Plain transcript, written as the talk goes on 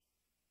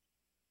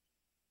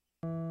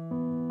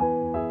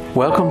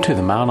Welcome to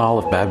the Mount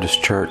Olive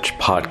Baptist Church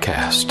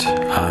podcast.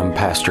 I'm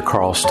Pastor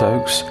Carl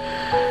Stokes.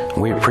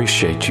 We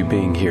appreciate you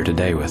being here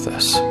today with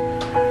us.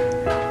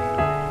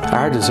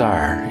 Our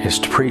desire is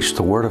to preach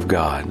the Word of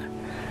God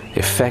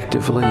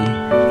effectively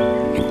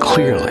and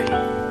clearly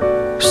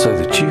so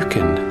that you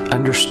can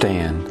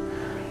understand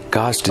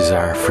God's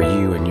desire for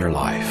you in your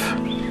life.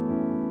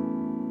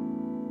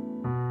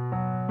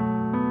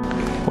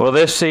 Well,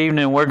 this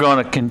evening we're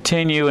going to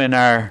continue in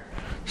our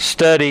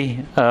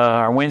study,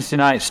 our Wednesday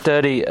night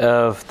study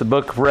of the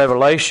book of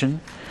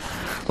Revelation.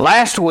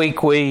 Last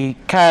week we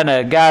kind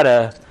of got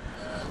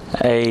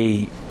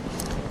a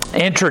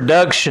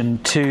introduction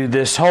to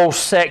this whole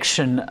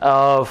section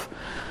of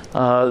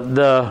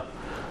the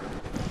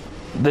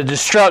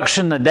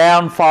destruction, the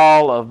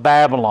downfall of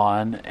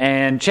Babylon.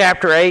 And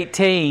chapter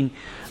 18,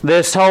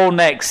 this whole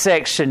next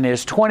section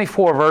is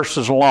 24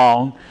 verses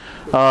long.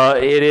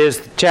 It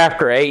is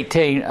chapter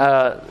 18,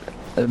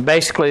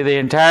 basically the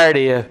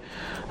entirety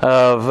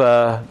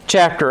of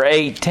chapter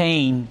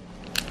 18,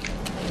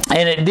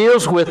 and it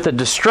deals with the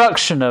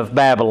destruction of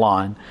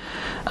Babylon.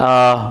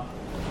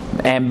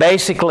 And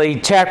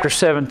basically, chapter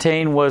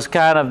 17 was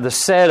kind of the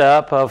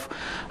setup of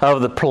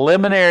the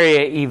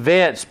preliminary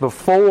events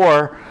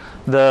before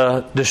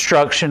the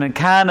destruction and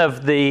kind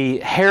of the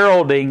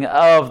heralding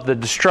of the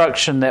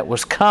destruction that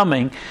was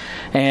coming.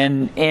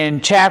 And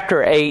in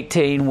chapter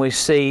 18, we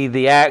see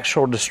the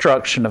actual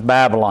destruction of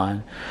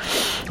Babylon.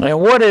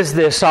 And what is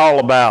this all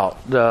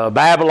about?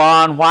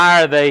 Babylon,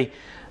 why are they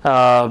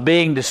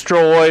being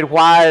destroyed?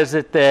 Why is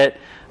it that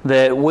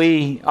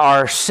we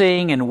are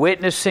seeing and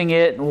witnessing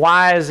it?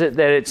 Why is it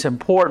that it's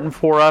important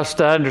for us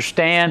to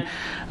understand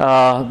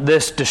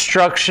this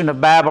destruction of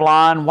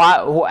Babylon?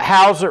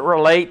 How does it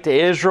relate to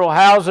Israel?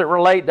 How does it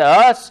relate to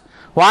us?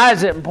 Why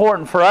is it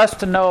important for us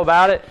to know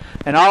about it?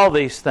 And all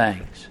these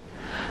things.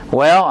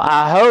 Well,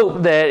 I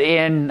hope that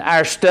in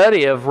our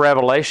study of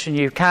Revelation,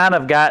 you've kind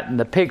of gotten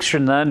the picture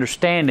and the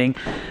understanding.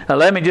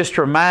 Let me just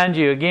remind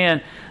you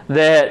again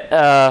that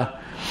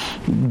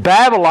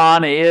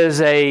Babylon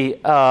is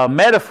a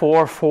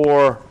metaphor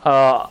for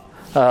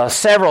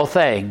several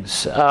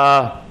things.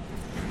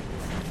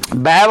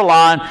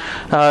 Babylon,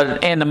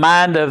 in the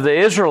mind of the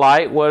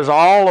Israelite, was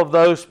all of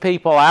those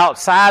people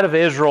outside of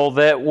Israel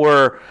that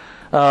were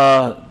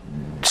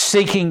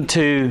seeking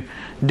to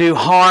do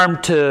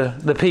harm to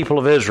the people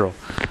of Israel.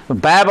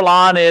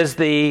 Babylon is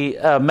the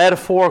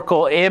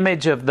metaphorical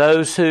image of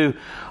those who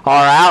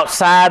are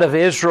outside of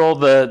Israel,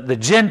 the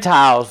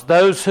Gentiles,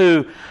 those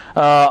who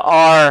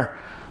have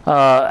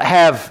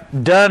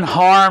done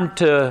harm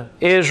to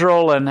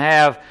Israel and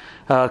have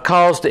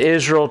caused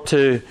Israel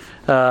to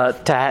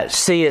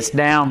see its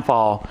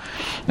downfall.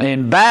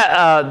 In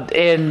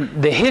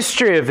the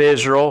history of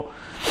Israel,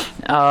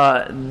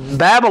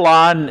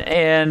 Babylon,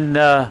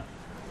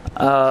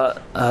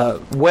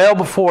 well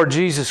before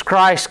Jesus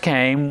Christ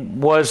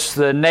came, was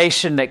the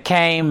nation that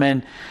came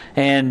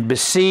and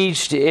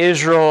besieged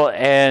Israel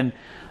and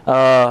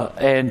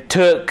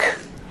took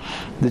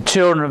the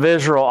children of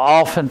Israel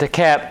off into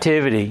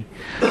captivity.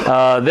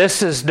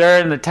 This is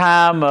during the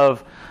time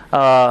of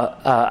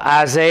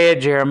Isaiah,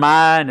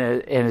 Jeremiah,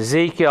 and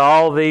Ezekiel,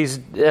 all these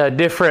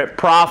different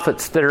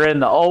prophets that are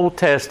in the Old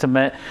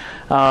Testament.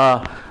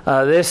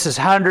 This is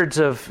hundreds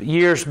of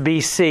years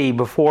BC,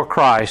 before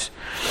Christ.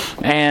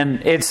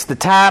 And it's the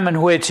time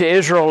in which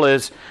Israel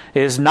is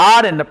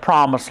not in the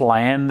promised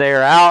land.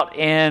 They're out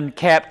in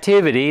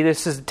captivity.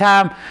 This is the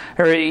time,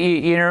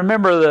 you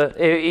remember,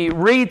 you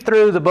read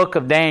through the book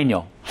of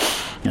Daniel.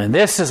 And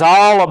this is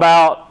all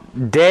about,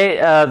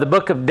 the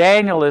book of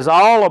Daniel is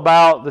all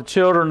about the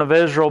children of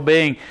Israel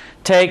being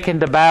taken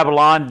to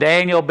Babylon.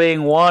 Daniel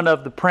being one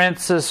of the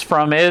princes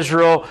from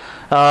Israel,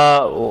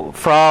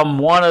 from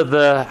one of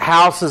the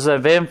houses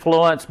of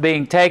influence,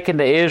 being taken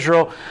to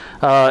Israel.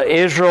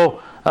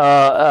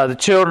 The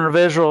children of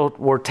Israel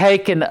were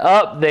taken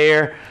up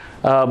there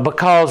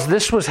because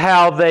this was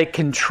how they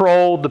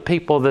controlled the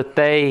people that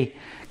they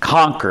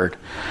conquered.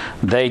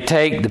 They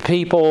take the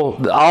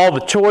people, all the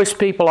choice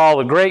people, all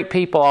the great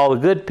people, all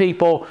the good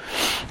people,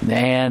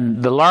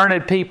 and the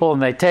learned people, and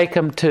they take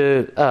them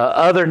to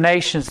other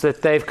nations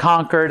that they've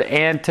conquered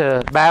and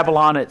to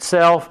Babylon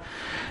itself,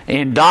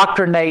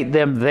 indoctrinate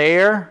them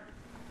there,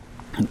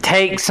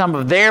 take some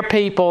of their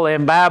people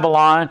in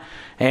Babylon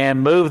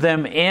and move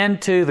them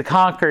into the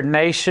conquered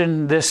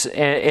nation,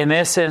 in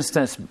this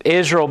instance,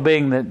 Israel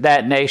being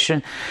that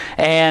nation.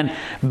 And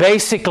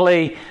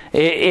basically,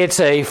 it's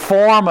a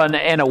form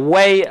and a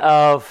way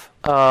of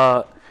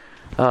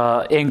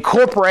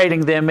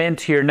incorporating them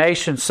into your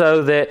nation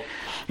so that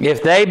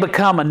if they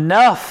become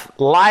enough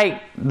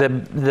like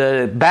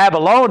the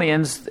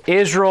Babylonians,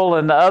 Israel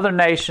and the other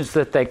nations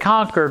that they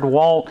conquered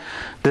won't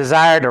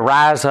desire to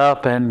rise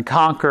up and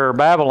conquer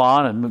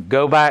Babylon and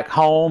go back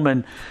home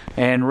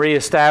and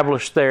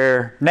reestablish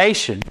their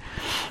nation.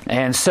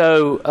 And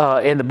so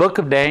in the book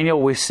of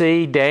Daniel, we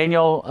see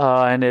Daniel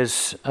and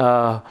his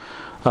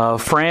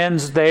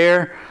friends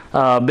there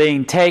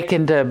being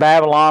taken to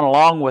Babylon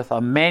along with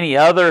many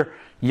other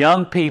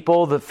young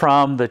people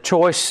from the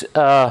choice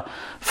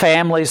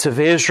families of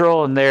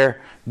Israel, and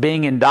they're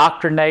being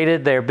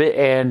indoctrinated.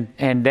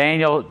 And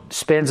Daniel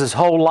spends his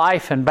whole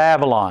life in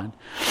Babylon.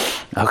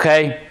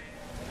 Okay?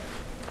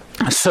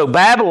 So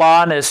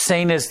Babylon is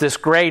seen as this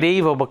great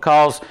evil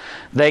because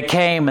they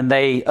came and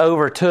they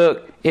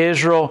overtook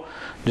Israel,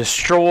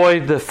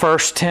 destroyed the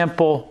first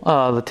temple,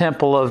 the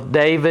temple of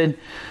David.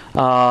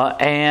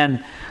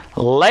 And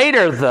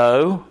later,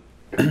 though,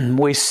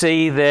 we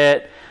see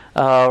that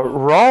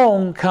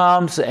Rome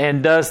comes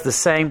and does the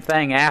same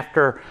thing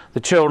after the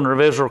children of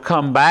Israel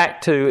come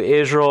back to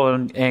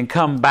Israel and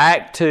come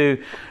back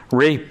to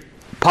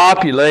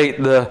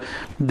repopulate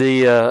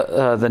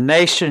the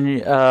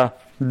nation.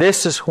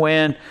 This is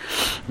when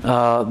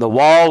the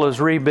wall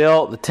is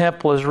rebuilt, the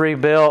temple is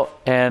rebuilt,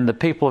 and the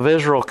people of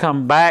Israel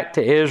come back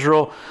to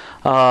Israel.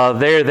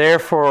 They're there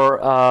for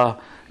a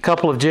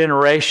couple of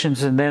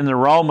generations, and then the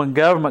Roman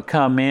government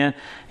come in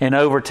and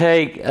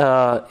overtake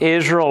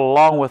Israel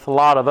along with a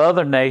lot of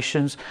other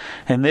nations.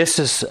 And this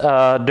is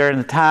during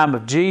the time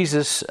of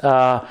Jesus,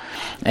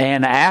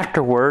 and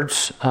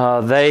afterwards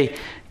they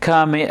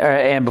come in,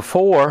 and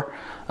before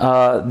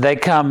they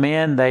come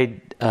in,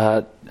 they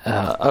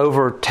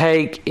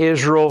overtake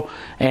Israel,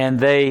 and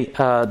they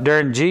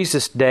during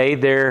Jesus' day,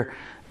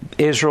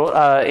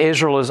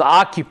 Israel is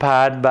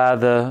occupied by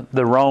the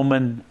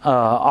Roman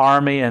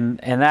army and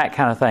that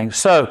kind of thing.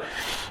 So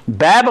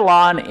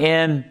Babylon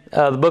in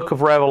the book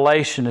of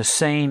Revelation is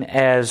seen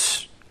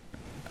as,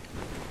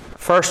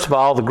 first of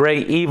all, the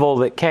great evil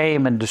that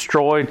came and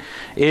destroyed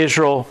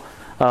Israel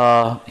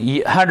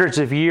hundreds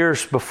of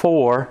years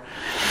before.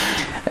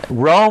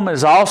 Rome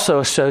is also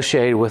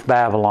associated with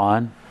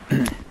Babylon.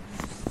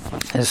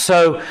 And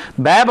so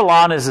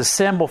Babylon is a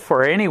symbol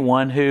for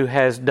anyone who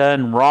has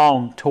done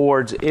wrong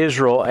towards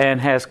Israel and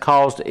has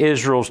caused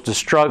Israel's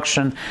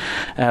destruction.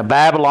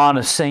 Babylon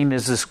is seen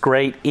as this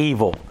great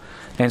evil.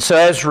 And so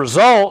as a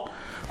result,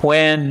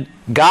 when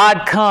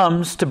God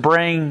comes to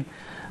bring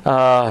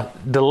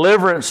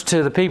deliverance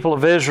to the people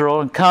of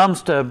Israel and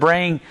comes to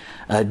bring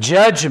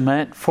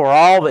judgment for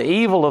all the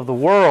evil of the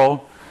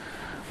world,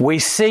 we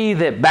see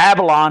that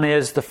Babylon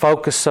is the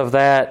focus of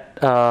that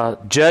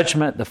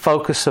judgment, the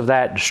focus of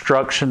that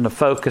destruction, the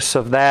focus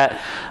of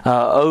that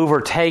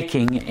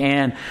overtaking.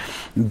 And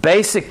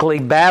basically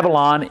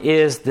Babylon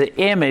is the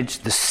image,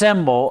 the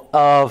symbol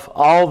of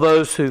all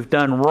those who've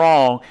done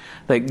wrong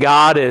that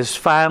God is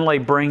finally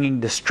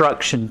bringing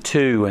destruction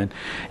to.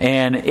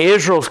 And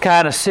Israel's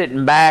kind of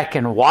sitting back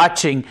and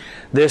watching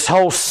this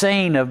whole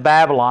scene of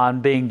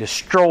Babylon being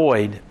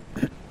destroyed.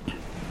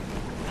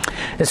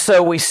 And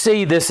so we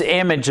see this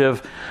image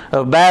of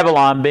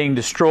Babylon being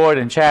destroyed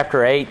in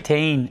chapter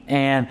 18.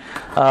 And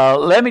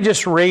let me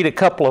just read a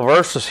couple of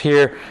verses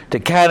here to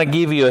kind of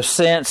give you a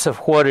sense of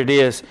what it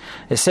is.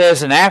 It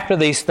says, "And after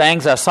these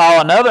things I saw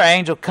another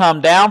angel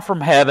come down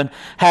from heaven,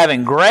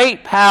 having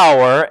great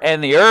power,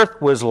 and the earth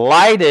was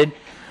lighted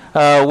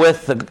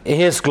with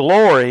his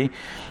glory.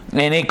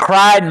 And he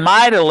cried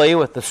mightily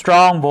with a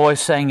strong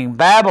voice, saying,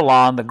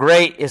 Babylon the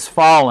great is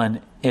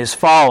fallen,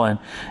 and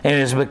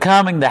is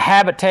becoming the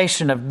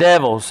habitation of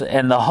devils,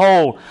 and the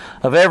hold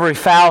of every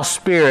foul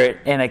spirit,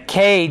 and a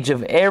cage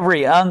of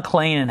every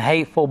unclean and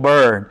hateful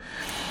bird.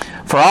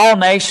 For all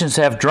nations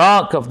have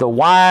drunk of the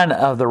wine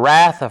of the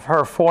wrath of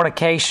her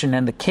fornication,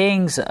 and the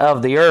kings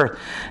of the earth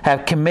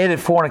have committed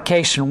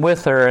fornication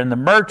with her, and the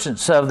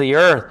merchants of the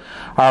earth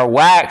are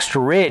waxed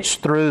rich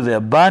through the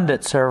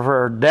abundance of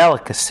her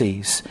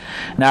delicacies.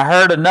 And I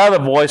heard another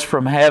voice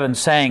from heaven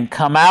saying,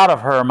 Come out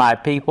of her, my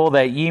people,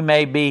 that ye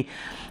may be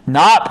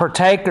not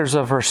partakers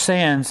of her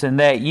sins, and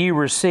that ye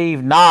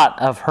receive not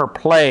of her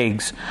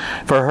plagues.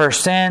 For her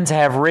sins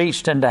have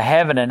reached unto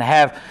heaven, and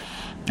hath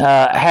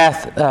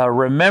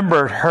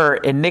remembered her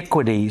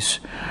iniquities.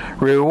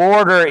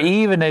 Reward her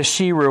even as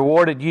she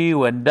rewarded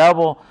you, and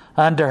double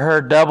unto her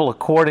double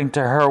according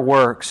to her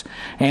works.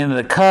 And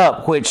the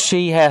cup which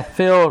she hath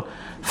filled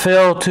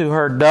to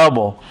her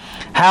double.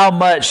 How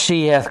much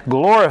she hath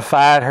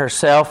glorified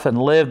herself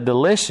and lived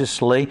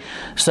deliciously,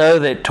 so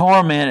that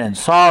torment and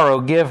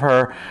sorrow give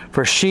her.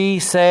 For she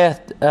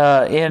saith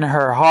in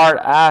her heart,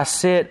 I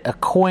sit a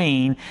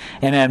queen,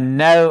 and am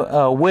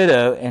no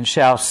widow, and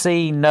shall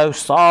see no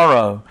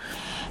sorrow.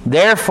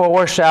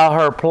 Therefore shall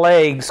her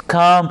plagues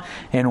come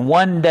in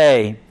one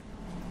day,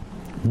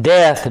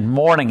 death and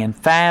mourning and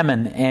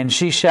famine, and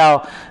she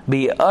shall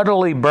be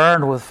utterly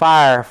burned with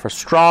fire. For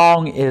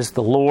strong is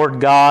the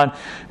Lord God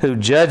who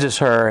judges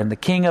her, and the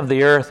king of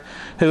the earth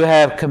who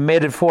have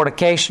committed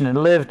fornication and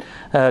lived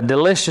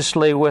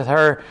deliciously with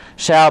her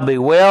shall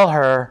bewail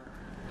her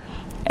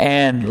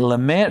and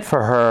lament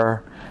for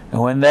her,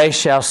 and when they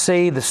shall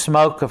see the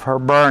smoke of her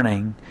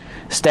burning,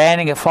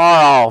 standing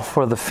afar off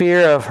for the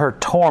fear of her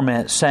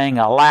torment, saying,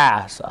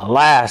 Alas,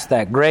 alas,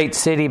 that great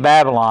city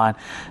Babylon,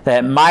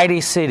 that mighty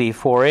city,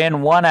 for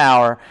in 1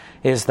 hour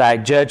is thy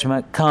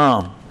judgment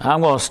come.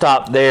 I'm going to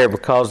stop there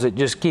because it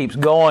just keeps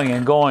going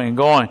and going and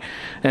going.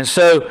 And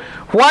so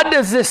what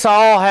does this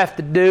all have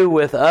to do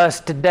with us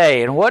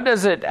today? And what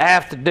does it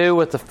have to do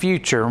with the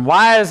future? And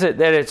why is it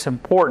that it's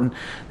important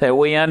that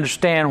we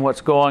understand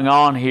what's going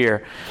on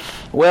here?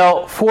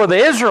 Well, for the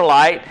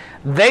Israelite,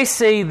 they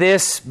see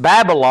this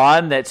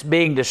Babylon that's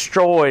being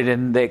destroyed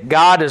and that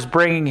God is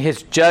bringing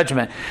His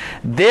judgment.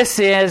 This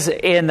is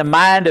in the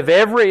mind of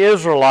every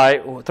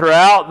Israelite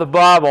throughout the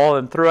Bible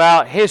and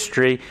throughout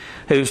history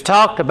who's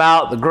talked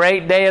about the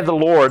great day of the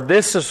Lord.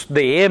 This is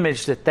the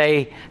image that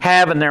they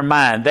have in their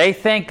mind. They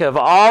think of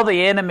all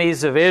the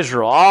enemies of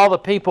Israel, all the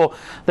people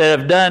that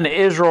have done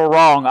Israel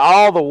wrong,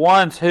 all the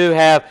ones who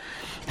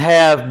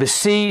have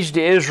besieged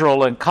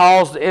Israel and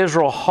caused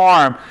Israel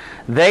harm.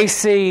 They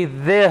see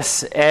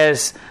this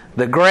as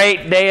the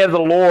great day of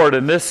the Lord,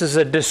 and this is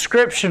a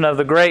description of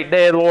the great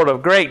day of the Lord,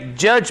 of great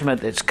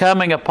judgment that's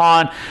coming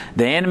upon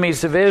the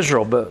enemies of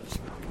Israel. But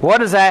what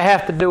does that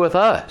have to do with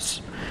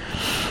us?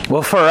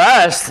 Well, for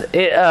us,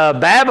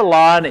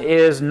 Babylon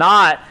is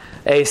not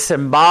a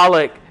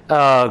symbolic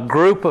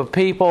group of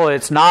people.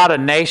 It's not a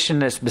nation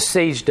that's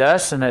besieged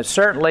us, and it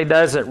certainly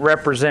doesn't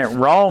represent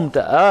Rome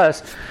to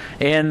us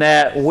in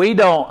that we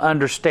don't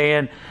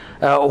understand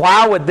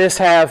why would this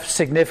have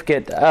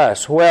significance to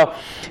us. Well,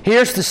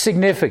 here's the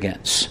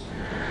significance.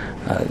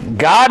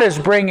 God is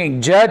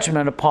bringing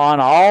judgment upon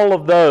all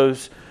of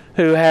those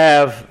who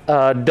have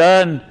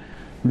done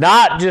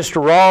not just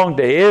wrong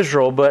to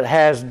Israel, but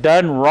has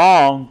done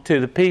wrong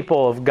to the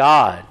people of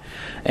God.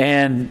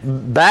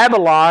 And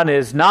Babylon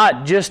is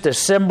not just a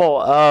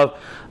symbol of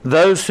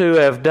those who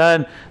have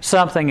done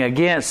something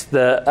against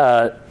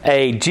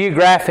a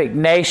geographic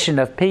nation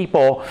of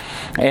people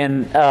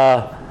and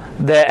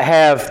that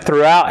have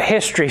throughout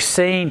history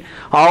seen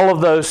all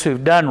of those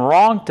who've done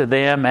wrong to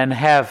them and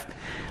have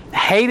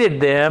hated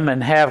them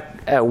and have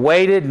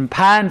waited and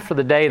pined for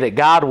the day that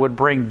God would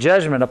bring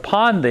judgment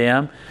upon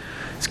them.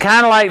 It's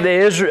kind of like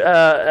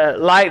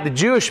the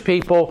Jewish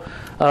people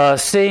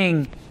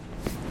seeing.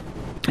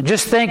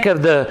 Just think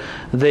of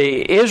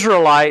the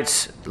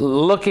Israelites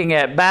looking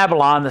at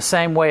Babylon the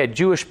same way a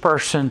Jewish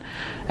person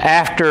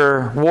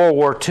after World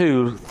War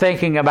II,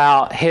 thinking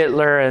about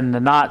Hitler and the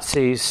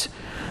Nazis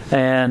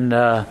and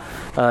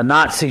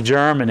Nazi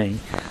Germany.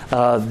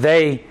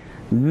 They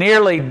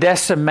nearly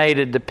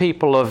decimated the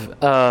people of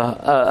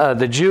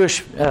the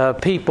Jewish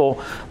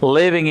people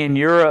living in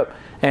Europe,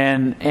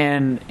 and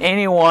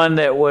anyone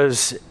that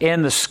was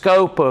in the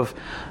scope of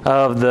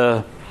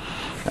the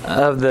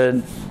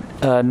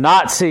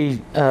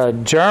Nazi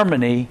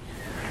Germany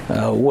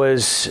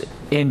was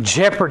in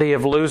jeopardy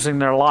of losing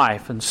their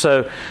life. And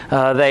so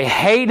they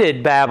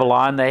hated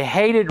Babylon, they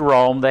hated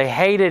Rome, they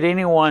hated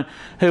anyone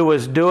who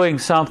was doing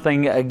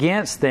something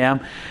against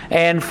them.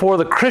 And for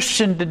the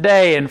Christian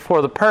today and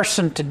for the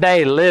person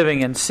today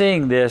living and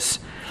seeing this,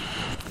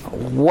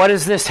 what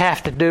does this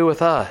have to do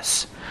with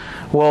us?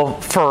 Well,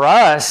 for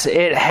us,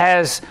 it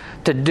has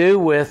to do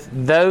with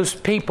those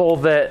people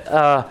that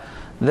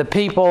the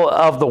people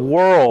of the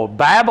world.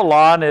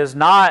 Babylon is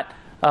not,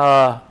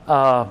 for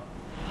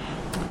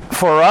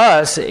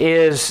us,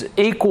 is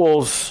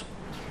equals,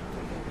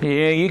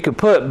 you could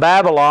put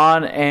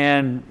Babylon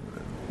and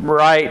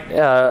write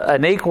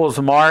an equals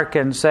mark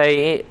and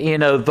say,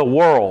 the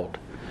world.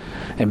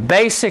 And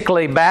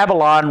basically,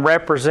 Babylon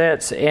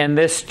represents, in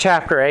this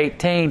chapter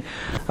 18,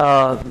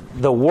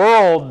 the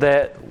world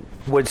that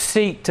would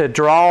seek to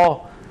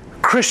draw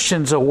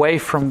Christians away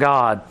from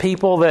God,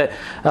 people that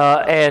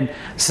and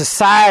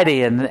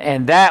society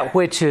and that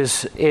which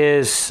is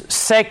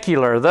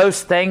secular,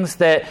 those things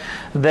that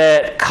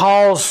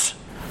cause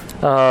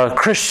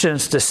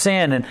Christians to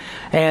sin.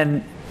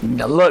 And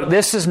look,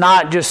 this is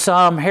not just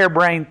some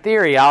harebrained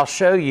theory. I'll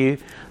show you.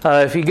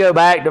 If you go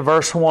back to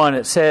verse 1,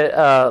 it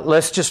said,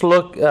 let's just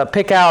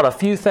pick out a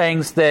few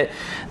things that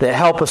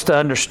help us to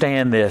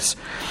understand this.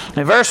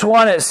 In verse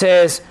 1 it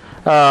says,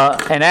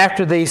 and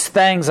after these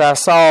things I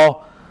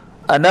saw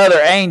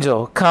another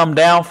angel come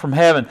down from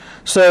heaven.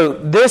 So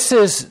this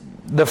is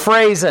the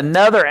phrase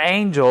another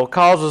angel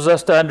causes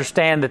us to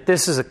understand that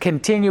this is a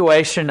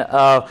continuation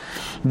of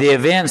the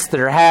events that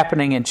are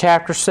happening in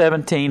chapter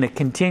 17, a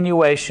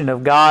continuation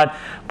of God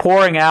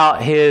pouring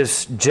out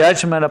His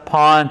judgment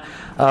upon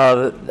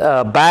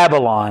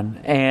Babylon.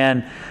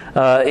 And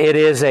it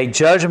is a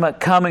judgment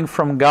coming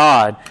from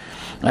God.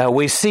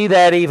 We see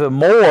that even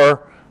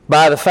more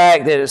by the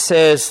fact that it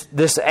says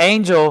this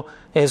angel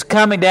is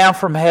coming down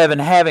from heaven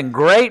having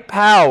great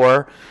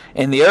power,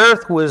 and the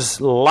earth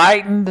was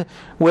lightened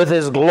with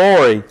His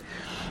glory.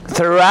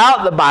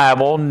 Throughout the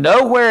Bible,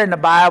 nowhere in the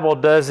Bible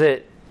does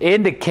it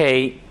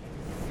indicate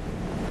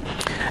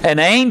an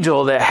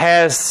angel that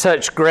has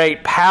such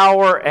great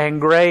power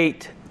and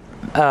great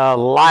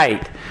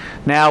light.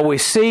 Now we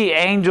see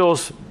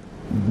angels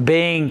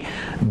being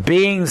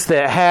beings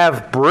that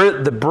have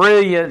the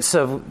brilliance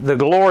of the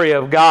glory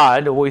of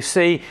God. We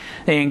see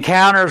the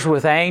encounters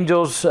with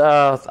angels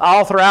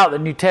all throughout the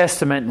New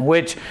Testament, in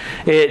which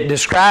it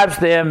describes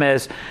them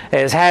as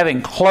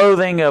having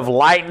clothing of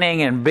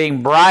lightning and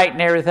being bright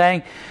and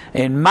everything.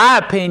 In my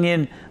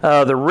opinion,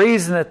 the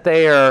reason that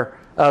they are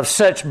of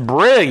such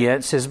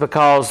brilliance is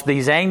because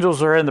these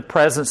angels are in the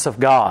presence of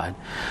God.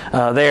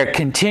 They are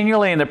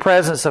continually in the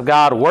presence of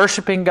God,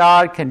 worshiping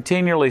God,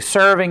 continually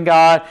serving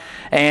God.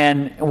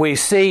 And we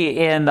see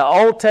in the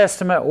Old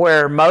Testament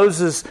where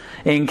Moses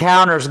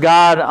encounters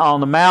God on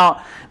the mount,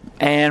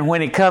 and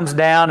when he comes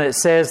down, it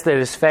says that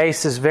his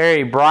face is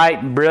very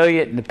bright and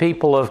brilliant, and the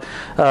people of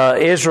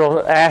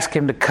Israel ask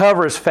him to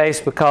cover his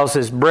face because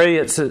his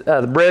brilliance,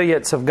 the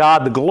brilliance of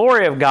God, the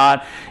glory of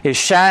God, is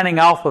shining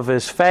off of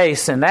his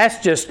face. And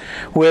that's just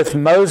with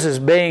Moses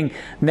being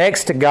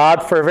next to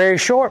God for a very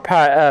short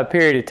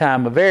period of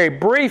time, a very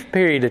brief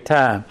period of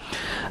time.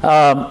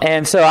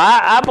 And so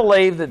I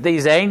believe that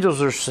these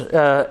angels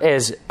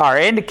are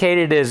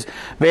indicated as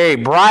very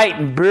bright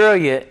and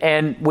brilliant,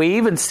 and we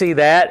even see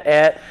that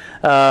at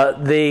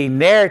the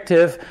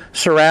narrative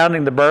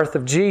surrounding the birth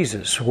of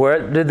Jesus.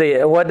 What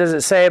does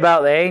it say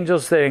about the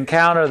angels that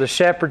encounter the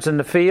shepherds in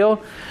the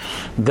field?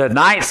 The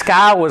night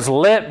sky was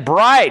lit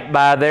bright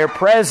by their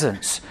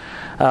presence.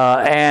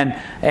 And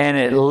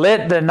it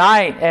lit the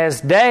night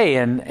as day,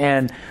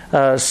 and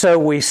so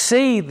we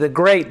see the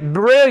great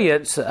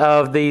brilliance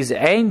of these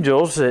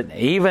angels. That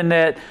even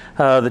at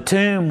the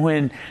tomb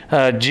when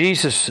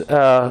Jesus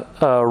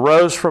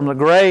rose from the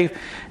grave,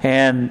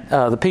 and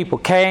the people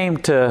came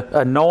to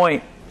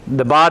anoint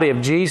the body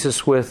of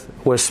Jesus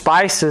with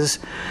spices,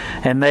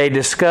 and they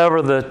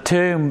discover the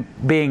tomb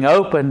being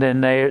opened,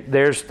 and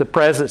there's the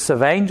presence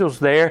of angels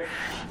there.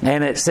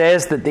 And it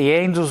says that the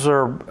angels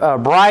are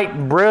bright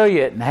and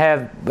brilliant and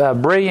have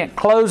brilliant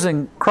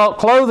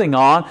clothing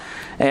on.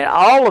 And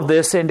all of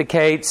this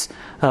indicates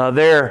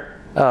their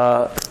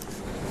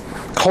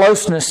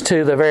closeness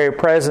to the very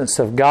presence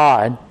of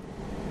God.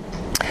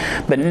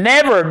 But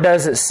never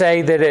does it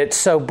say that it's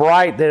so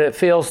bright that it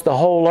fills the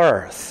whole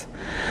earth.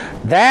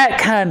 That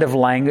kind of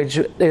language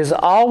is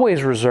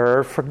always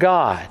reserved for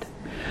God.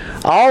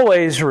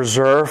 Always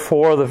reserved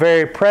for the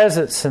very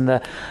presence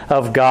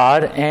of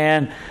God.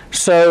 And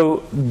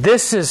so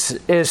this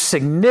is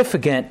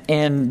significant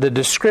in the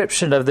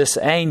description of this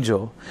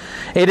angel.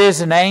 It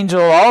is an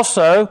angel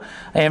also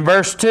in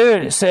verse 2,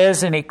 and it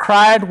says, "And he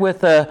cried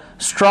with a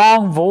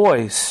strong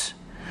voice."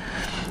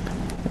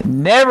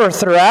 Never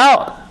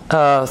throughout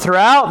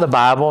the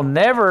Bible,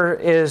 never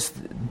is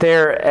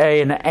there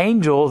an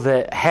angel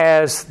that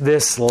has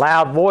this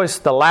loud voice.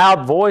 The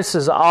loud voice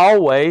is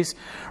always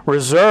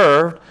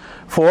reserved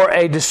for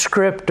a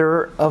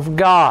descriptor of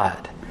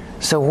God.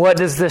 So what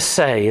does this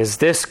say? Is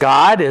this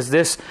God? Is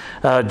this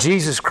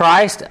Jesus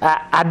Christ?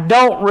 I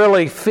don't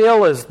really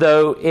feel as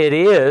though it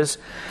is.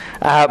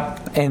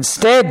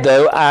 Instead,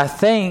 though, I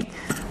think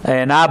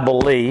and I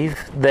believe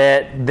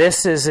that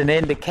this is an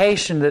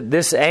indication that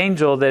this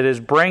angel that is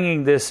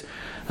bringing this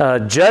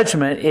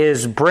judgment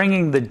is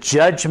bringing the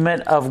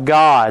judgment of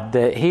God,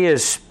 that he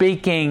is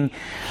speaking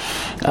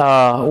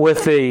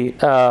with the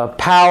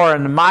power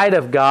and might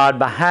of God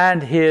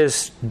behind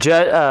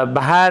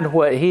behind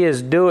what he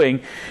is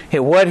doing.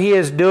 What he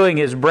is doing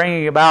is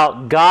bringing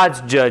about God's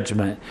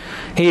judgment.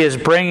 He is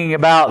bringing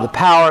about the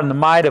power and the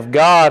might of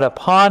God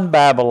upon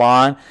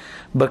Babylon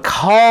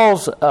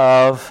because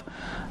of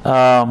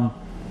the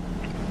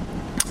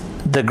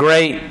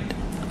great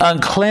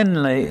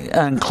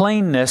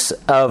uncleanness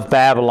of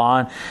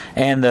Babylon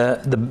and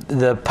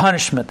the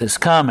punishment that's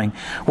coming.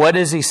 What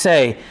does he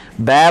say?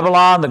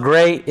 Babylon the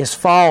great is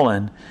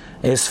fallen,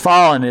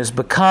 is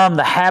become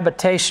the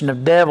habitation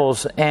of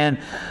devils and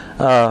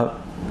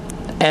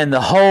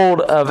the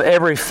hold of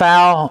every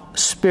foul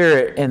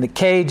spirit and the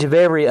cage of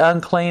every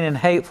unclean and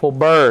hateful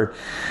bird.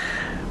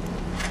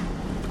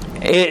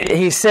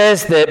 He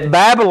says that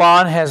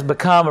Babylon has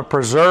become a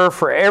preserve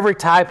for every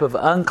type of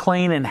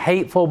unclean and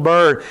hateful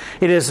bird.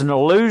 It is an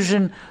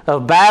illusion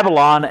of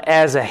Babylon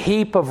as a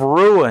heap of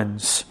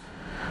ruins,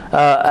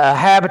 a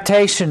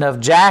habitation of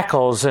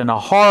jackals, and a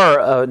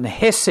horror and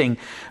hissing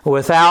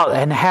without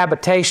an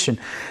habitation.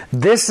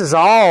 This is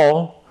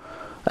all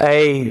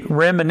a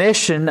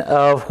reminiscence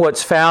of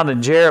what's found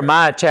in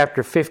Jeremiah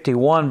chapter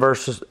 51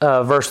 verse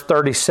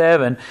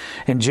 37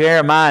 and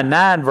Jeremiah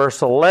 9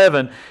 verse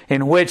 11,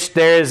 in which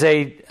there is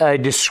a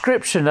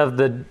description of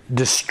the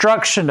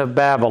destruction of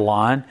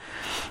Babylon.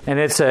 And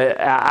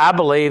I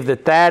believe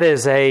that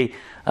is in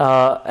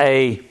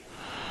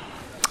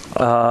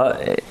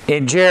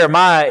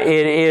Jeremiah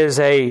it is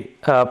a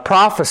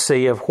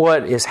prophecy of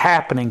what is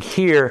happening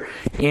here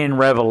in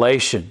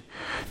Revelation.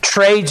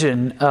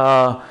 Trajan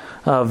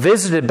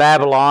visited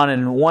Babylon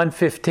in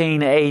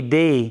 115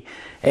 A.D.,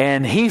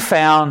 and he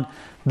found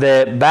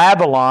that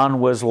Babylon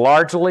was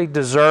largely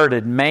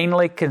deserted,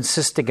 mainly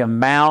consisting of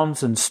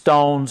mounds of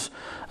stones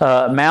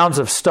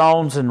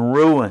and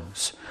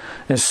ruins.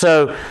 And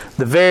so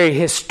the very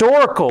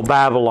historical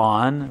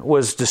Babylon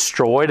was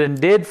destroyed and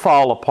did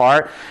fall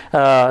apart.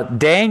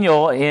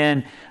 Daniel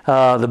in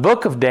the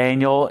book of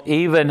Daniel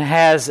even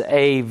has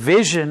a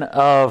vision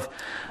of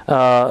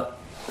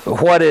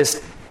what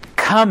is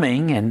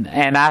coming,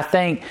 and I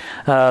think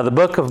the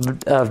book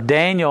of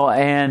Daniel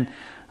and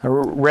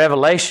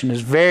Revelation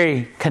is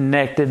very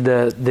connected.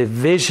 The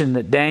vision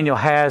that Daniel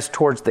has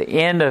towards the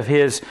end of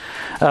his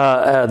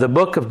the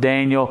book of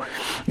Daniel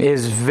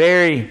is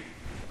very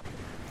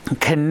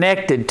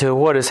connected to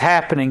what is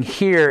happening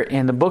here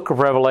in the book of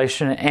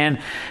Revelation,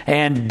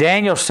 and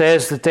Daniel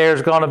says that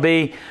there's going to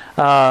be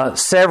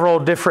several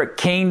different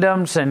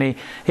kingdoms, and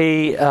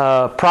he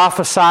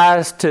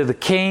prophesies to the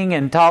king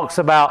and talks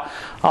about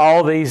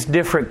all these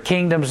different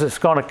kingdoms that's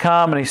going to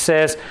come. And he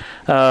says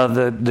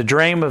the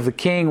dream of the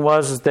king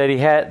was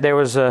that there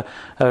was a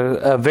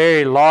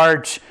very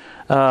large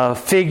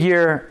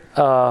figure,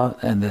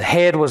 and the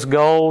head was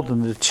gold,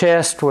 and the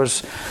chest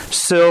was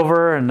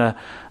silver, and the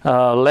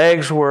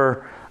legs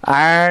were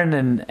iron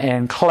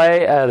and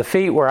clay. The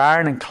feet were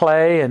iron and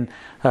clay, and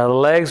the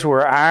legs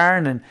were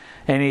iron.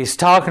 And he's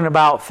talking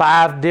about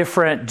 5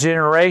 different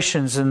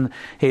generations, and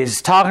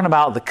he's talking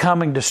about the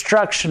coming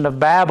destruction of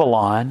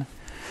Babylon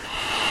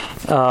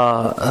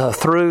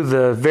through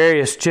the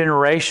various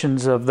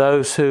generations of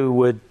those who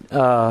would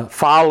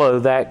follow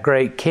that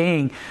great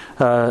king,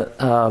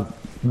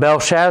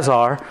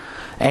 Belshazzar.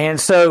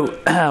 And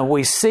so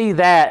we see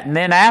that. And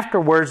then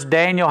afterwards,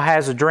 Daniel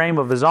has a dream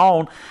of his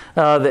own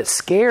that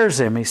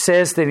scares him. He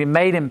says that he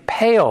made him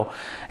pale.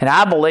 And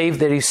I believe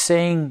that he's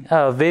seeing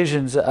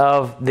visions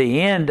of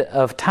the end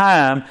of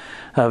time,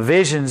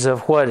 visions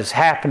of what is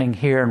happening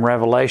here in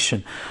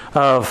Revelation,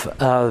 of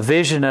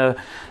vision of,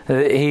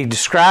 he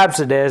describes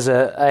it as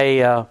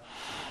a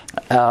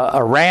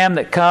ram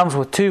that comes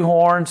with 2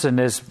 horns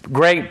and is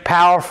great,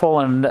 powerful,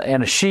 and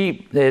a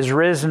sheep that is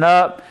risen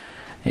up,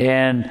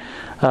 and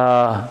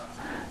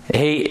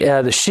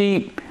the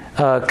sheep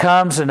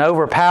comes and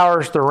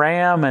overpowers the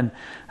ram, and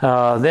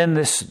then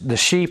the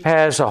sheep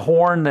has a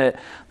horn that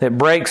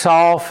breaks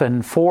off,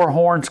 and 4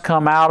 horns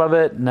come out of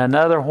it, and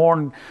another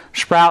horn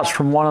sprouts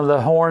from one of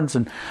the horns,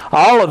 and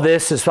all of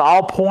this is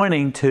all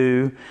pointing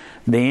to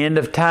the end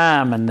of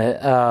time. And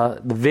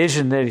the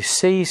vision that he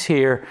sees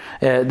here,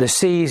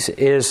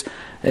 is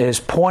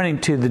pointing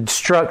to the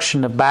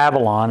destruction of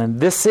Babylon, and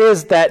this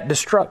is that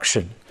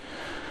destruction.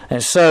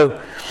 And so,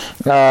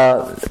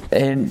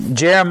 and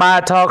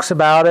Jeremiah talks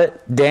about it,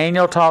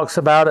 Daniel talks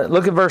about it.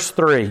 Look at verse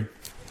 3.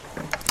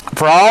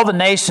 For all the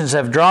nations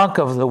have drunk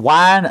of the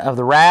wine of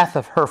the wrath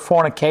of her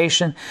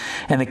fornication,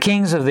 and the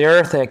kings of the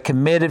earth have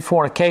committed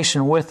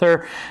fornication with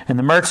her, and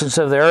the merchants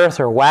of the earth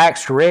are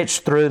waxed rich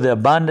through the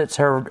abundance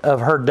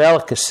of her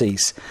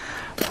delicacies.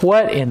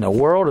 What in the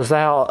world is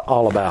that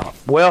all about?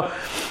 Well,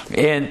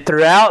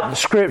 throughout the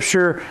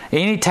Scripture,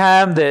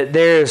 anytime that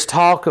there is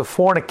talk of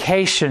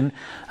fornication,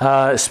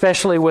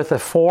 especially with a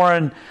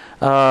foreign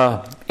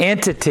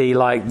entity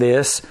like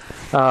this,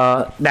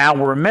 now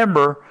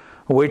remember,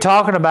 we're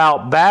talking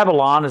about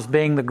Babylon as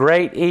being the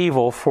great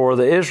evil for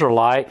the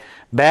Israelite,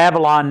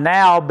 Babylon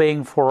now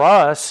being for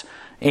us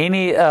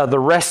the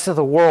rest of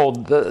the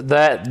world,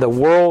 the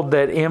world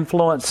that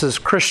influences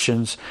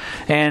Christians.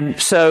 And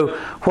so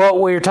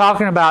what we're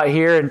talking about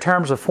here in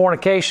terms of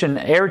fornication,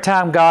 every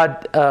time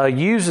God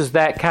uses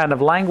that kind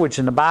of language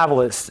in the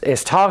Bible,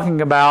 it's talking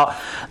about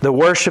the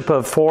worship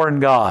of foreign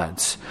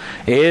gods.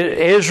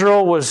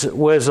 Israel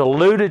was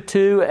alluded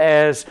to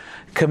as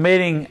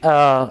committing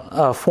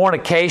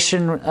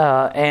fornication,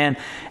 and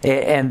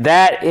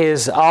that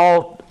is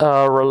all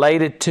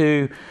related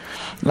to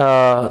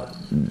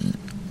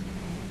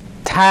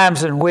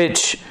times in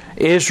which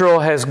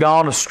Israel has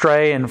gone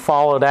astray and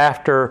followed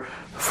after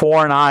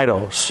foreign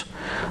idols.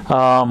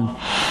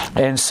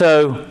 And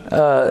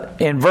so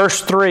in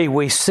verse 3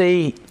 we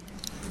see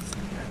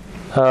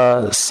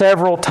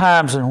several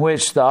times in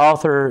which the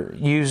author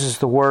uses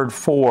the word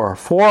for.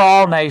 For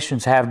all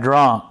nations have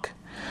drunk.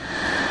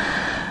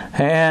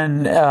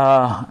 And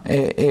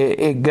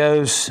it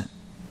goes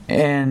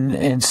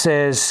and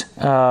says,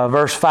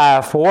 verse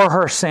 5, for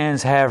her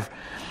sins have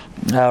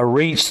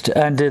reached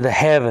unto the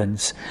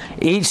heavens.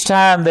 Each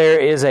time there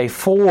is a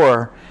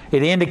for,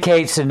 it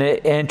indicates an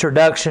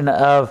introduction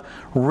of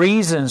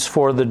reasons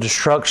for the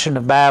destruction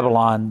of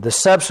Babylon. The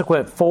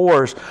subsequent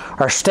fors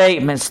are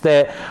statements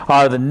that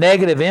are the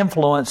negative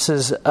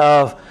influences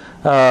of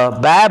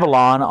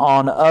Babylon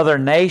on other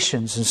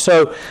nations. And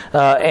so,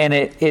 and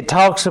it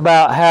talks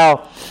about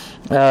how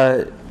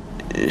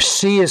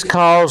she has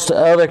caused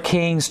other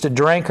kings to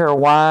drink her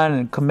wine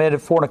and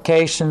committed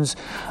fornications.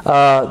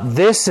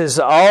 This is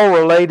all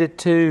related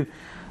to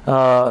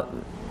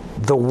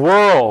the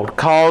world,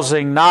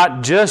 causing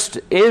not just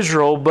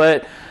Israel,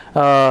 but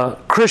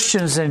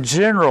Christians in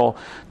general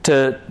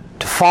to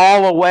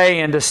fall away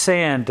into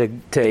sin,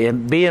 to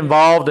be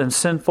involved in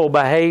sinful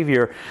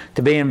behavior,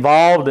 to be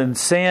involved in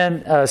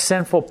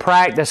sinful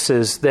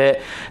practices that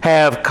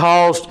have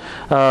caused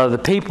the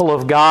people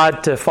of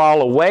God to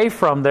fall away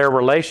from their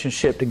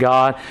relationship to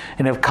God,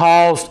 and have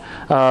caused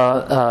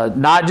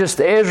not just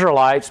the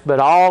Israelites, but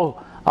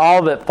all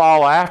that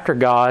fall after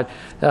God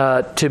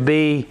to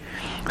be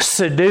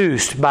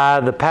seduced by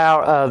the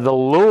power, the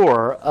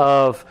lure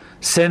of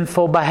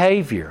sinful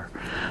behavior.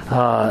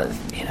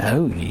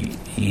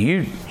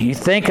 You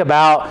think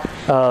about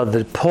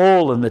the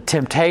pull and the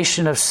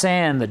temptation of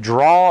sin, the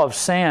draw of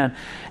sin,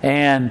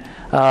 and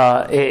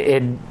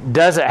it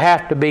doesn't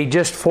have to be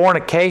just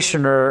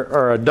fornication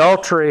or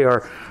adultery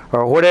or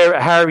whatever,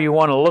 however you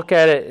want to look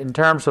at it in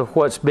terms of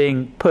what's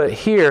being put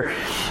here.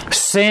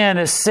 Sin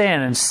is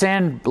sin, and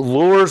sin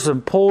lures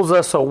and pulls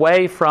us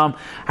away from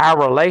our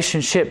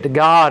relationship to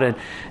God,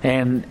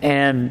 and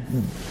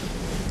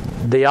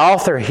the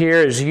author here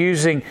is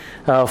using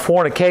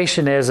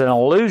fornication as an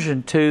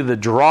allusion to the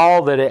draw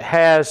that it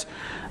has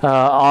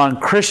on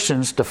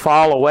Christians to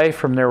fall away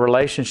from their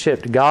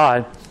relationship to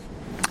God.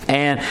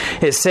 And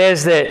it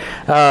says that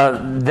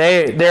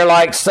they're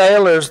like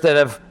sailors that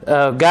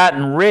have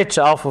gotten rich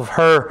off of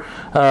her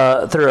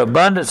through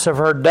abundance of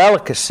her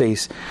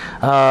delicacies.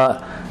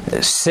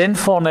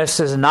 Sinfulness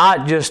is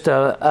not just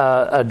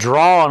a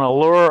draw and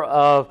allure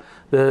of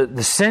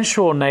the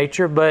sensual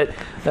nature, but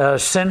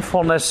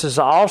sinfulness is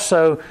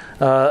also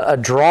a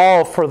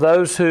draw for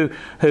those who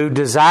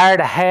desire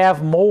to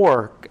have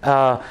more.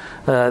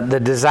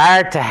 The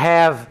desire to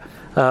have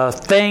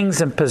things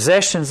and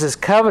possessions is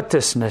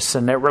covetousness,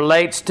 and it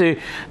relates to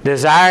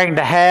desiring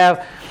to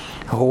have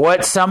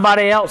what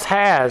somebody else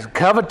has.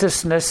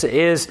 Covetousness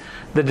is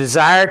the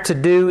desire to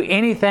do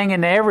anything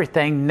and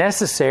everything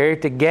necessary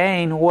to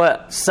gain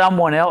what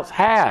someone else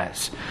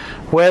has,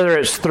 whether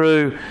it's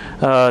through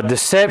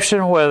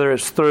deception, whether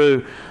it's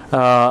through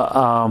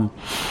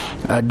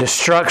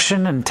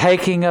destruction and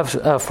taking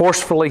of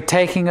forcefully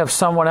taking of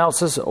someone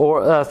else's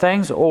or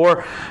things,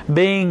 or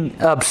being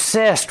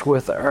obsessed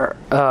with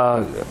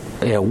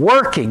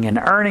working and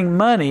earning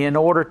money in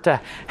order to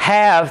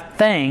have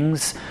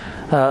things.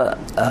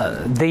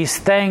 These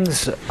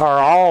things are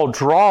all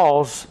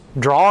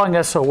drawing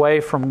us away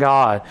from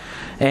God.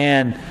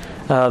 And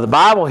the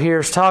Bible here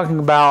is talking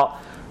about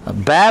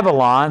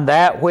Babylon,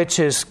 that which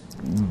is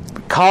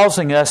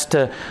causing us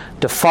to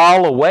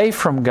fall away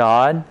from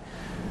God,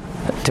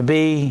 to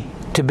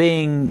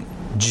being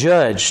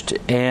judged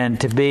and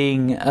to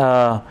being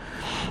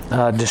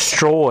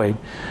destroyed.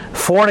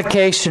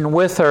 Fornication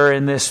with her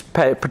in this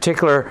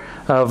particular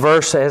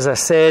verse, as I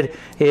said,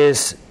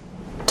 is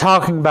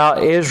talking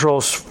about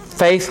Israel's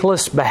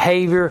faithless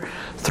behavior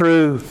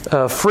through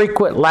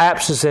frequent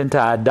lapses into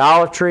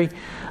idolatry,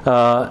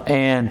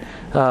 and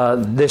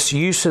this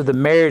use of the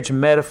marriage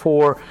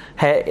metaphor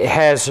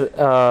has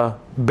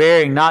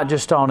bearing not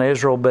just on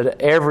Israel,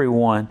 but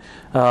everyone,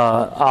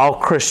 all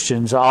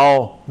Christians,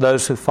 all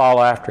those who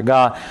follow after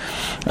God.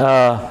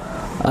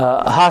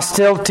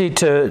 Hostility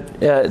to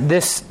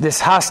this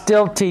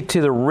hostility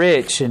to the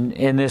rich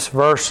in this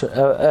verse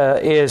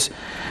is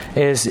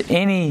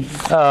any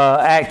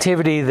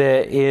activity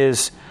that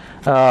is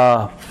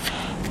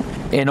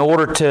in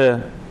order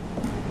to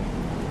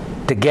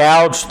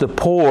gouge the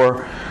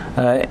poor,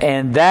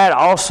 and that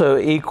also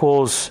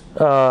equals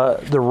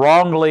the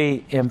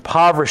wrongly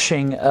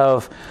impoverishing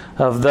of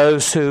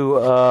those who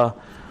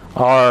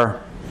are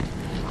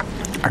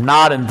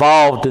not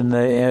involved in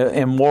the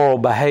immoral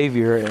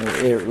behavior.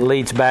 It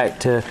leads back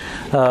to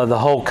the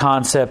whole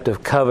concept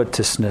of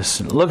covetousness.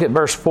 Look at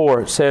verse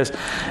 4. It says,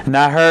 "And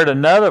I heard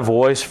another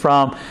voice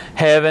from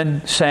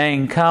heaven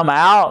saying, Come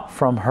out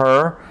from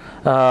her,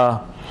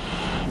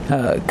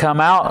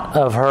 come out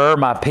of her,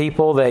 my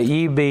people, that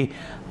ye be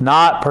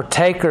not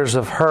partakers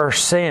of her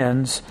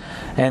sins,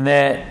 and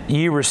that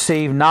ye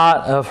receive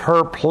not of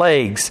her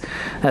plagues."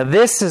 Now,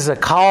 this is a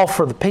call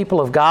for the people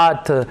of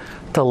God to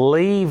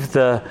leave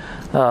their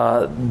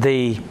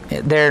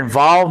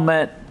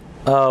involvement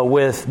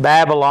with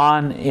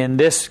Babylon in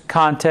this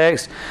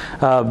context,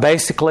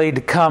 basically to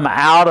come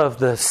out of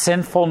the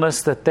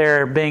sinfulness that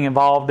they're being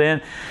involved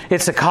in.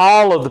 It's a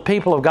call of the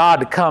people of God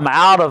to come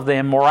out of the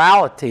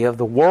immorality of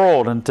the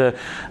world and to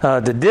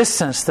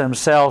distance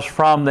themselves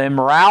from the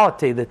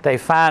immorality that they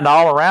find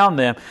all around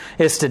them.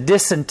 It's to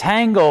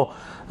disentangle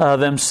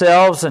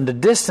themselves and to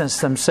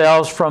distance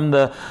themselves from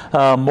the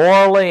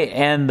morally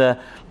and the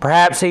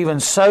perhaps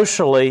even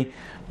socially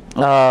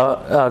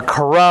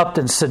corrupt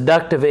and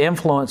seductive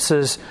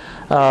influences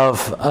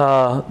of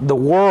the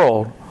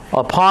world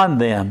upon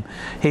them.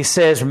 He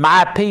says,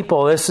 "My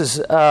people." This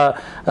is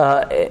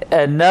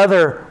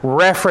another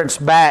reference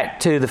back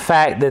to the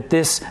fact that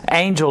this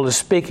angel is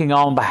speaking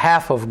on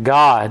behalf of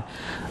God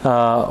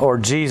or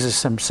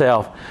Jesus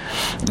himself.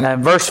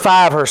 And verse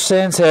 5, "Her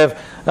sins have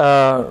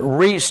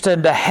reached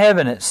unto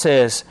heaven," it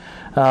says,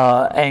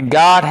 "and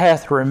God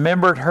hath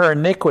remembered her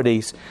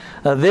iniquities."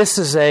 This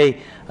is a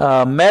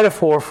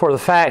metaphor for the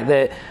fact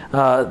that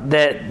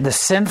the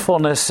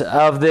sinfulness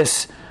of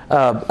this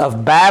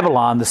of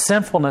Babylon, the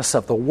sinfulness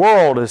of the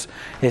world,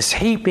 is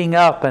heaping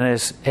up and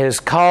has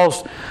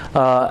caused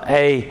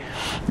a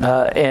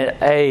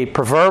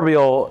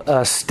proverbial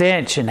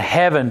stench in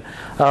heaven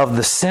of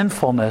the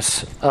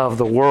sinfulness of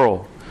the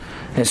world.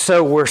 And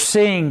so we're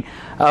seeing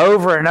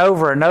over and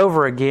over and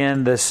over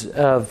again this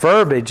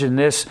verbiage and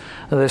this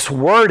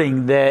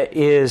wording that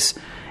is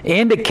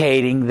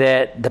indicating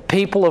that the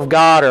people of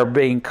God are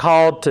being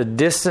called to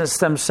distance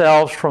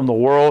themselves from the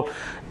world,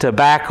 to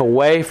back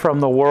away from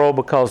the world,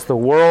 because the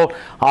world,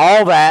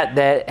 all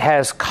that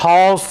has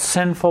caused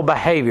sinful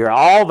behavior,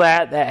 all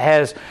that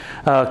has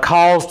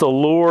caused the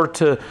lure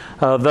to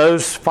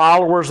those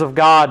followers of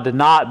God to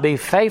not be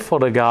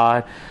faithful to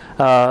God,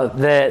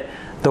 that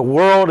the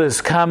world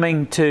is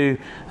coming to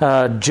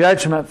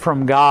judgment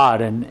from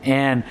God,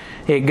 and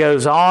it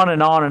goes on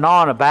and on and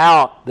on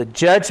about the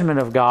judgment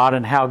of God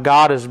and how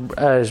God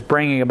is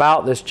bringing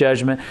about this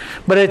judgment.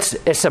 But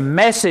it's a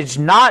message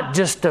not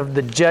just of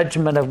the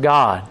judgment of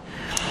God.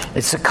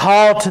 It's a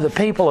call to the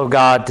people of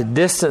God to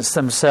distance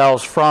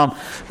themselves from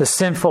the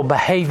sinful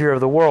behavior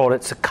of the world.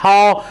 It's a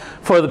call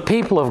for the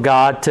people of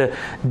God to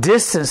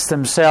distance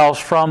themselves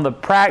from the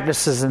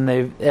practices and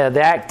the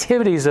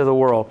activities of the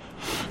world.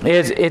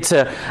 It's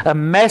a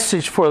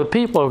message for the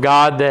people of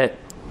God that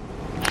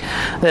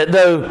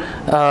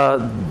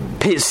though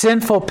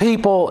sinful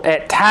people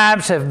at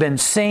times have been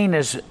seen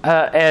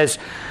as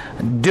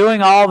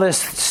doing all this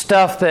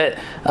stuff that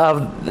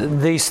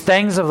of these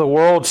things of the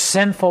world,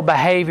 sinful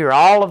behavior,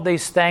 all of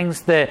these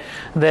things that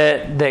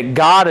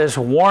God has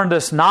warned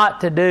us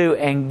not to do,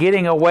 and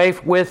getting away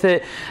with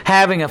it,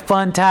 having a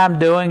fun time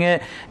doing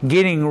it,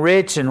 getting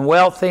rich and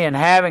wealthy, and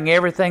having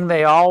everything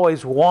they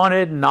always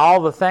wanted, and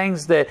all the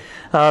things that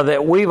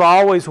we've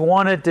always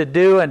wanted to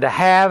do and to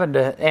have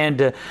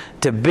and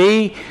to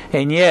be,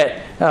 and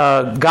yet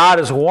God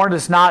has warned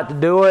us not to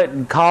do it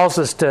and calls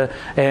us to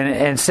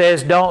and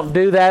says don't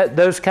do that,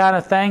 those kind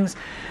of things.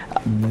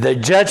 The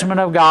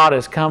judgment of God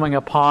is coming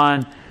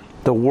upon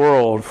the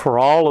world for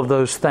all of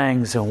those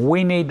things, and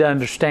we need to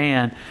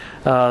understand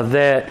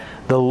that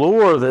the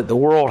lure that the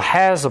world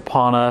has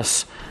upon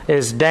us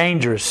is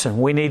dangerous,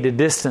 and we need to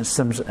distance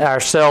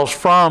ourselves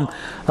from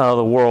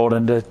the world,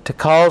 and to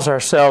cause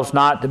ourselves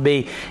not to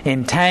be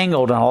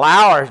entangled,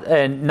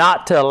 and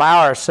not to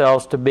allow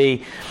ourselves to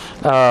be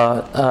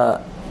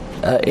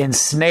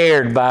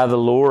ensnared by the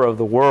lure of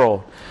the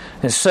world.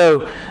 And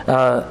so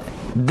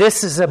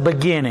this is a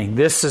beginning.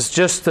 This is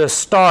just the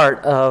start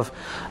of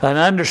an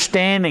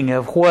understanding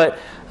of what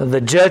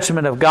the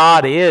judgment of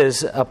God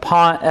is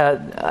upon,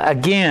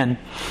 again,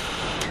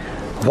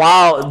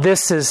 while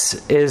this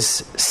is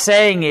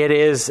saying it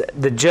is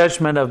the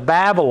judgment of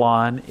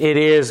Babylon, it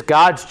is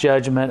God's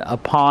judgment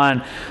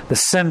upon the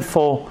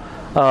sinful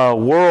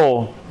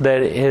world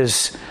that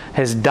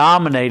has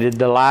dominated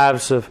the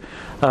lives of,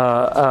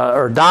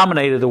 or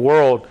dominated the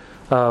world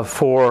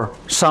for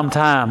some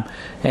time.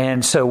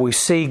 And so we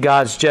see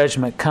God's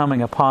judgment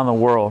coming upon the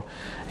world.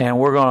 And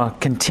we're going to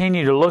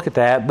continue to look at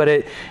that.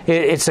 But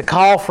it's a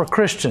call for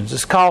Christians.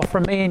 It's a call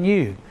for me and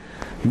you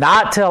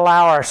not to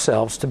allow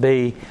ourselves to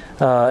be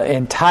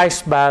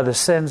enticed by the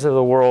sins of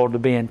the world, to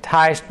be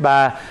enticed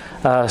by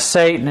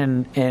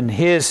Satan and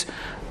his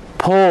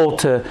pull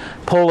to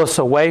pull us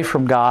away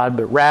from God,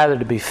 but rather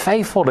to be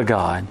faithful to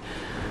God,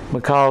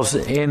 because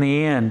in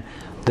the end,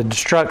 the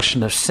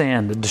destruction of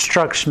sin, the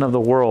destruction of the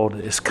world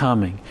is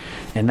coming.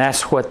 And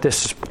that's what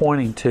this is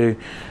pointing to.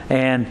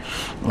 And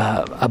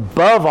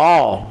above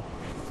all,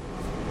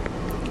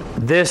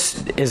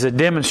 this is a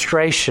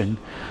demonstration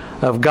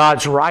of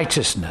God's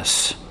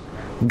righteousness.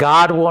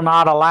 God will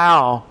not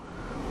allow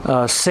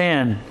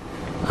sin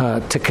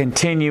to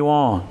continue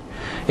on.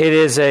 It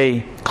is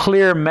a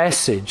clear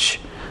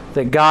message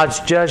that God's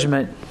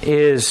judgment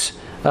is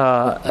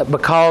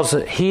because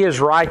He is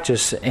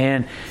righteous,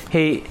 and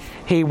He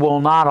will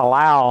not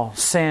allow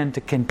sin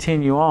to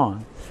continue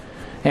on.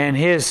 And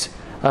His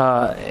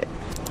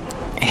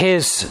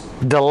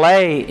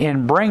delay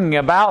in bringing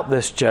about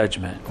this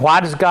judgment. Why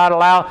does God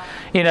allow?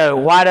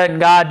 Why doesn't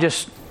God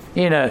just?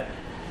 You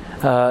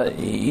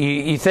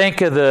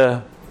think of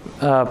the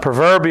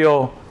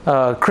proverbial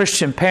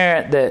Christian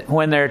parent that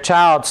when their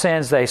child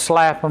sins, they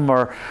slap them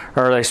or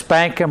they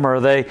spank them or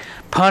they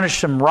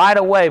punish them right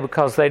away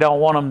because they don't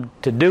want them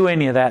to do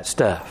any of that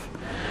stuff.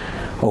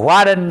 Well,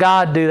 why doesn't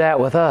God do that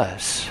with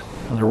us?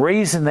 The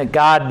reason that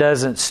God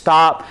doesn't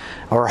stop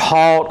or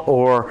halt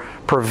or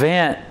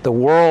prevent the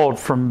world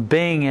from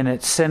being in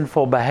its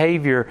sinful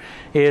behavior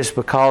is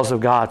because of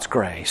God's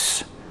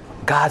grace,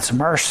 God's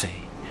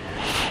mercy.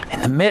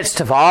 In the midst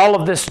of all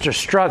of this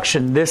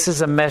destruction, this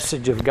is a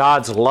message of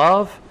God's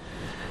love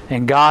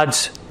and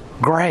God's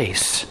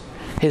grace,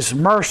 His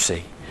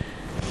mercy.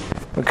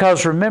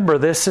 Because remember,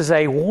 this is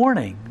a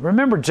warning.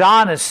 Remember,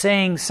 John is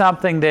seeing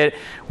something that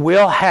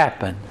will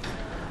happen.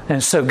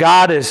 And so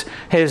God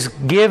has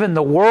given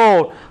the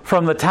world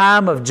from the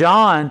time of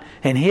John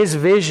and his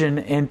vision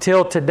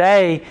until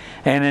today,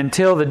 and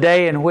until the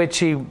day in which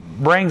He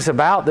brings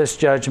about this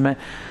judgment,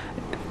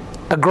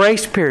 a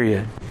grace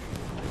period.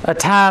 A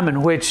time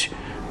in which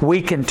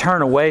we can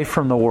turn away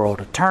from the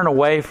world, turn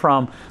away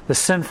from the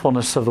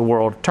sinfulness of the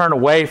world, turn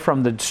away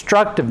from the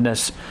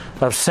destructiveness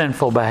of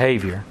sinful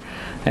behavior.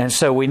 And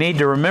so we need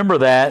to remember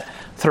that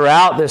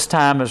throughout this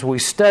time as we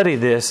study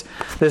this.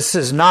 This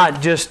is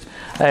not just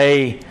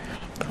a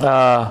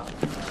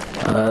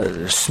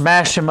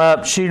smash 'em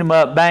up, shoot 'em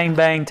up, bang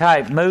bang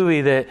type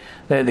movie that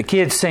the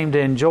kids seem to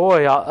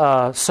enjoy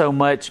so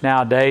much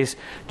nowadays,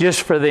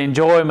 just for the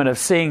enjoyment of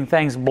seeing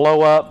things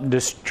blow up and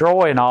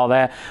destroy and all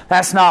that.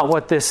 That's not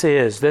what this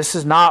is. This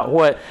is not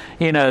what,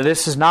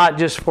 this is not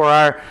just for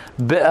our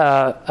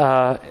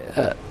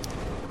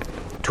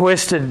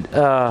twisted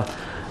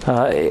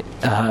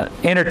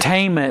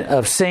entertainment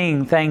of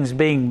seeing things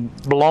being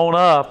blown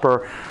up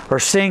or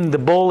seeing the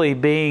bully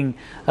being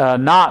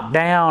knocked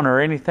down or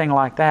anything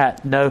like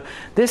that. No,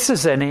 this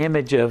is an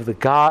image of the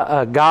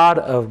God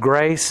of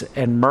grace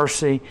and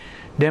mercy,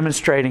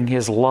 demonstrating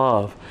His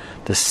love,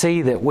 to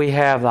see that we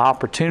have the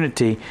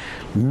opportunity,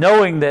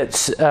 knowing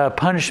that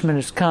punishment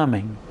is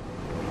coming.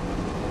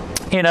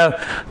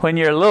 When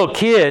you're a little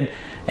kid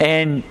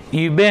and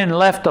you've been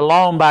left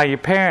alone by your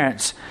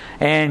parents,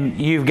 and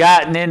you've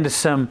gotten into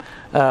some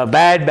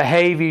bad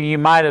behavior, you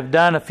might have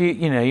done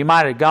you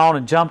might have gone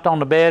and jumped on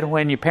the bed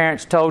when your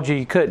parents told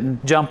you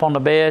couldn't jump on the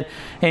bed.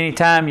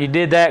 Anytime you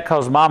did that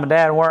because mom and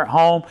dad weren't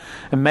home,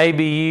 and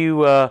maybe you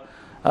went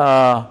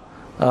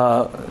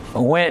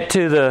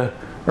to the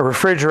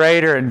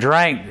refrigerator and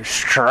drank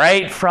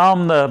straight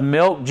from the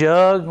milk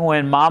jug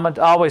when mama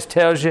always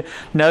tells you,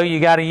 no, you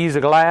got to use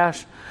a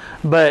glass.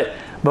 But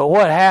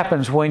what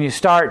happens when you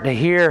start to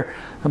hear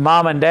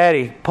mom and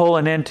daddy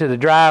pulling into the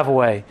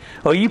driveway?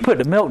 Well, you put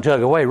the milk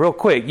jug away real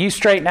quick. You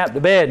straighten out the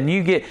bed and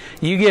you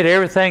get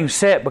everything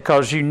set,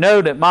 because you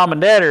know that mom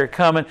and daddy are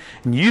coming,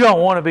 and you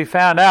don't want to be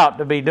found out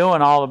to be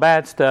doing all the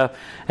bad stuff.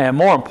 And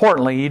more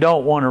importantly, you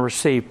don't want to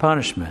receive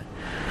punishment.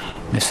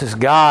 This is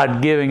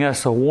God giving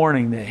us a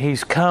warning that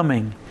He's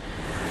coming,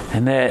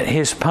 and that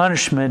His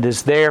punishment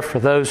is there for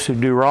those who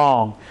do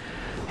wrong.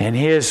 And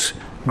His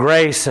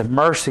grace and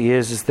mercy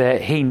is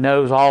that He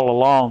knows all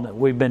along that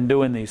we've been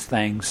doing these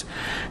things,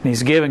 and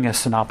He's giving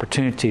us an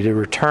opportunity to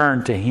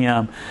return to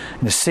Him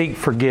and to seek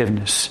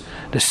forgiveness,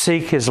 to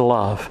seek His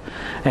love,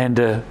 and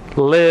to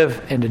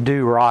live and to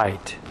do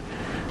right.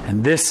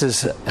 And this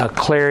is a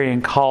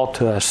clarion call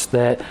to us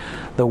that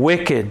the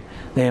wicked,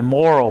 the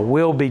immoral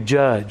will be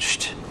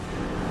judged.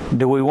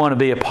 Do we want to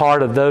be a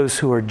part of those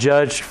who are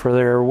judged for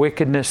their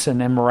wickedness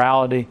and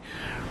immorality?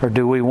 Or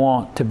do we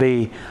want to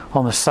be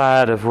on the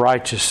side of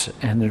righteous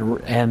and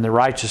the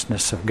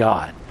righteousness of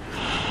God?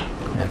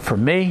 And for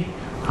me,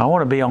 I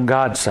want to be on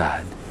God's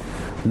side,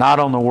 not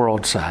on the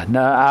world's side.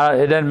 No,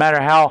 it doesn't matter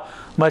how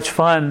much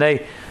fun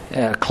they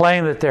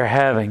claim that they're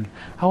having.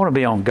 I want to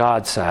be on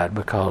God's side,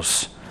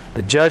 because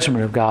the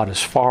judgment of God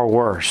is far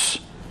worse,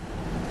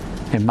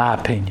 in my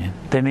opinion,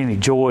 than any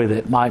joy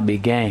that might be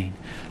gained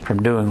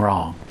from doing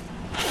wrong.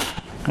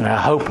 And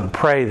I hope and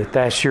pray that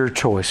that's your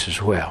choice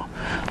as well.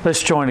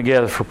 Let's join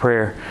together for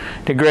prayer.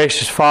 Dear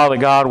gracious Father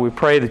God, we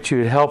pray that You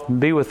would help and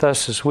be with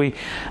us as we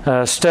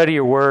study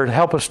Your Word.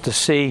 Help us to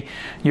see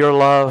Your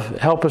love.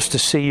 Help us to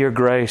see Your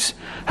grace.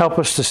 Help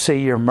us to see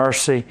Your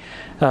mercy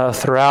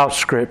throughout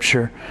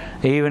Scripture,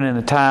 even in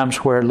the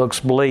times where it looks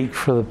bleak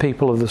for the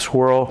people of this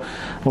world.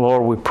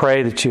 Lord, we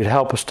pray that You would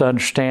help us to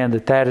understand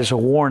that that is a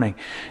warning.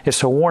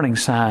 It's a warning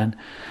sign.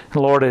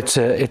 Lord, it's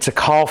a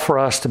call for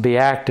us to be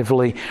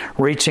actively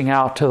reaching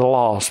out to the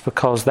lost,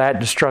 because that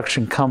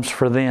destruction comes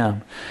for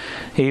them.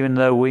 Even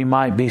though we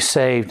might be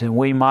saved and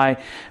we might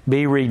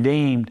be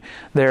redeemed,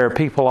 there are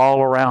people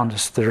all around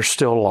us that are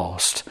still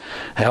lost.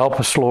 Help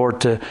us,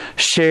 Lord, to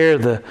share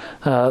the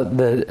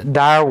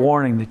dire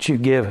warning that You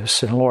give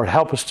us. And Lord,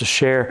 help us to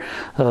share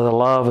the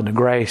love and the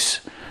grace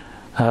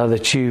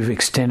that You've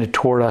extended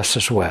toward us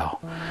as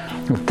well,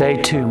 that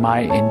they too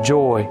might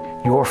enjoy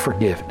Your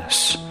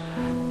forgiveness.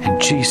 In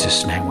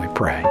Jesus' name we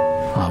pray.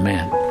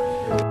 Amen.